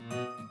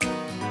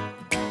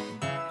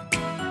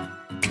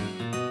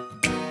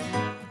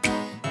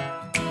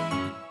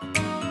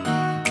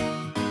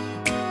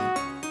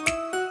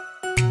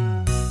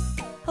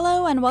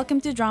and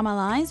welcome to Drama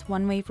Lines,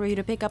 one way for you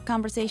to pick up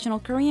conversational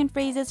Korean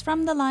phrases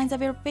from the lines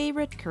of your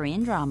favorite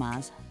Korean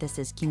dramas. This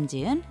is Kim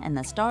Ji-eun, and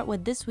let's start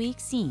with this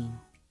week's scene.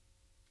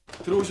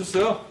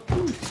 들어오셨어요?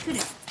 그래.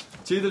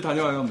 지희들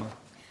다녀와요, 엄마.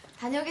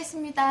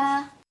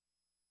 다녀오겠습니다.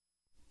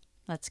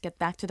 Let's get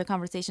back to the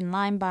conversation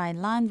line by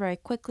line very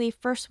quickly.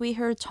 First, we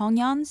heard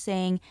정연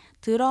saying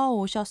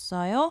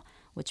들어오셨어요,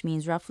 which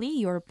means roughly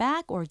you're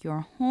back or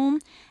you're home.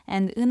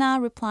 And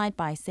은하 replied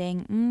by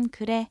saying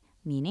그래,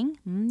 meaning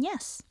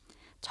yes.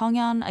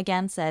 정연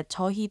again said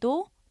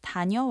저희도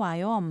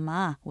다녀와요,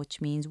 엄마, which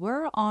means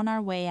we're on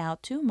our way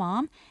out to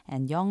mom.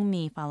 And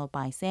영미 followed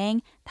by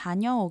saying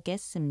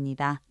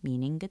다녀오겠습니다,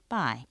 meaning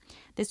goodbye.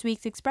 This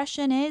week's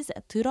expression is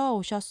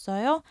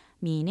들어오셨어요,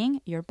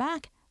 meaning you're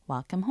back,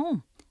 welcome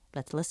home.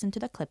 Let's listen to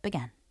the clip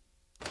again.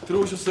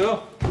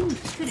 들어오셨어요?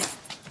 그래.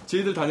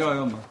 지희들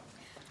다녀와요, 엄마.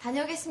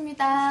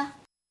 다녀오겠습니다.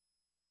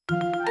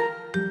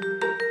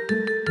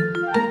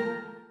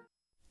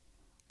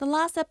 The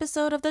last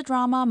episode of the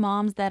drama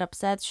Moms That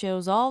Upset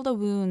shows all the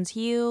wounds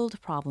healed,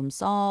 problems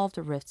solved,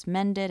 rifts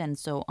mended, and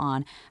so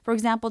on. For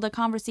example, the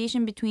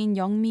conversation between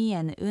Youngmi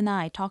and Euna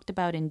I talked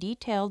about in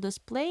detail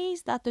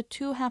displays that the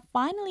two have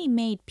finally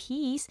made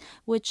peace,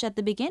 which at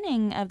the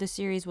beginning of the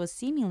series was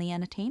seemingly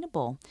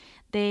unattainable.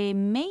 They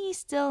may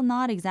still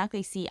not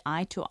exactly see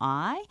eye to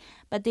eye,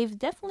 but they've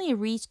definitely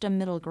reached a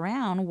middle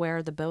ground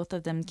where the both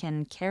of them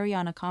can carry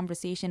on a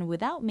conversation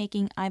without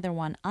making either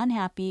one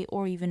unhappy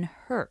or even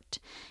hurt.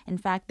 In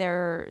fact,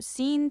 they're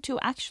seen to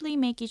actually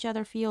make each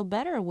other feel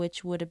better,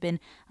 which would have been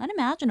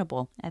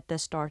unimaginable at the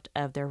start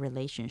of their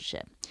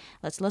relationship.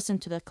 Let's listen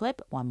to the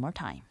clip one more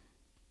time.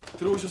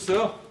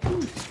 들어오셨어요?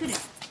 그래.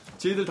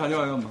 지희들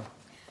다녀와요, 엄마.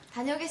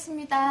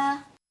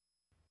 다녀오겠습니다.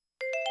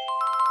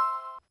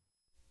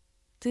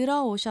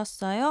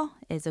 들어오셨어요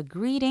is a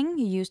greeting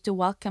used to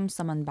welcome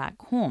someone back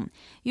home.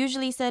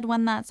 Usually said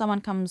when that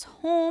someone comes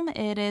home,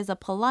 it is a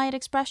polite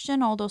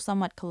expression, although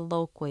somewhat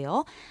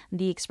colloquial.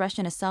 The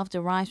expression itself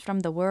derives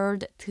from the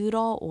word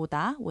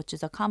들어오다, which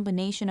is a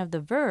combination of the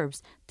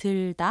verbs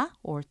들다,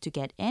 or to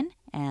get in,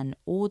 and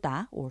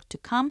오다, or to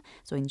come.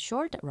 So in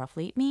short,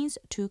 roughly it means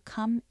to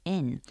come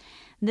in.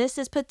 This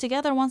is put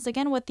together once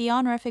again with the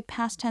honorific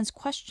past tense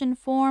question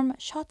form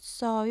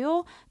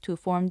셨어요 to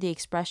form the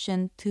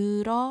expression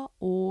들어오셨어요.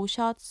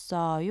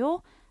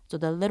 So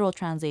the literal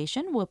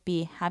translation would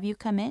be, have you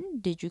come in?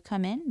 Did you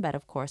come in? But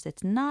of course,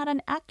 it's not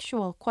an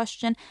actual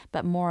question,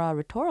 but more a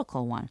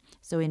rhetorical one.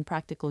 So in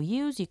practical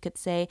use, you could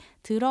say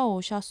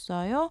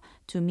들어오셨어요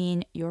to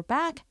mean you're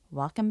back,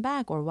 welcome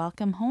back, or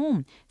welcome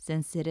home,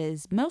 since it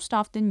is most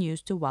often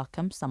used to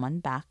welcome someone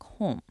back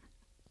home.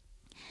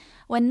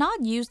 When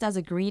not used as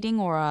a greeting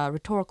or a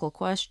rhetorical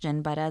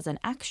question, but as an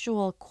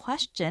actual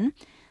question,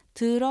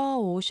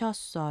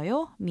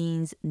 들어오셨어요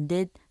means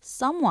did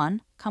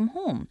someone come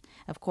home?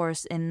 Of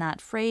course, in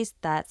that phrase,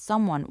 that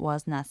someone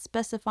was not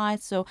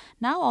specified, so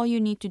now all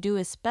you need to do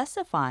is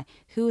specify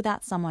who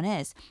that someone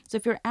is. So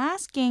if you're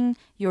asking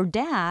your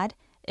dad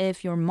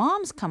if your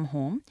mom's come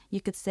home, you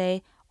could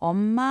say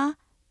엄마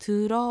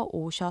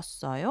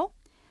들어오셨어요?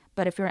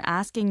 But if you're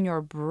asking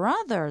your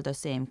brother the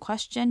same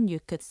question,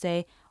 you could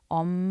say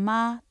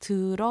엄마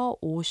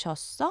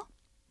들어오셨어?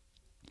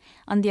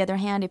 On the other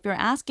hand, if you're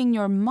asking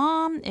your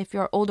mom if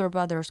your older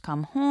brothers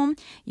come home,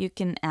 you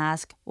can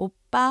ask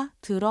오빠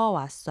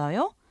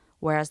들어왔어요?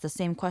 Whereas the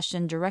same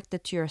question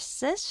directed to your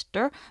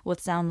sister would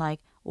sound like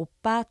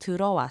오빠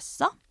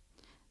들어왔어?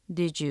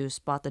 Did you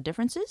spot the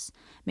differences?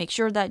 Make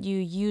sure that you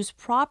use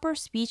proper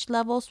speech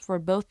levels for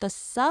both the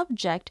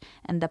subject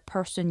and the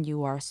person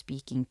you are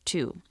speaking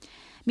to.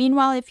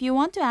 Meanwhile, if you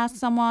want to ask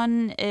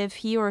someone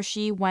if he or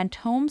she went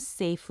home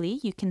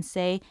safely, you can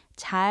say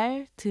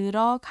잘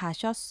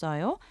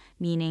들어가셨어요,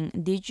 meaning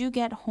did you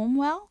get home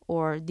well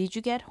or did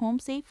you get home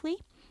safely?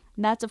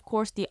 That's of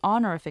course the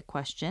honorific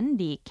question.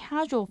 The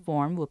casual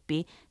form would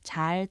be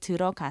잘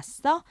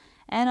들어갔어,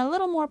 and a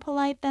little more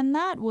polite than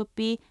that would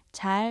be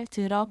잘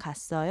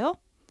들어갔어요.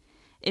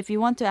 If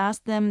you want to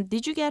ask them,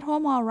 did you get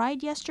home all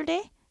right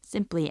yesterday?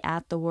 Simply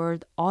add the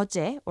word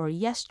어제 or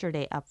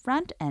yesterday up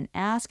front and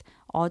ask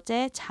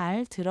어제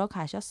잘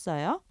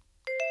들어가셨어요?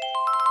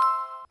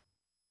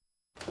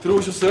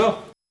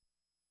 들어오셨어요?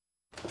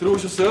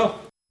 들어오셨어요?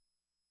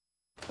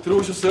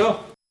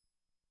 들어오셨어요?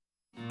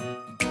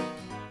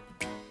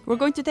 We're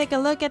going to take a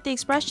look at the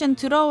expression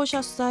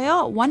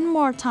들어오셨어요 one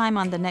more time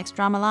on the next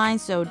drama line,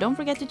 so don't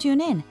forget to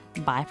tune in.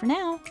 Bye for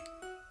now.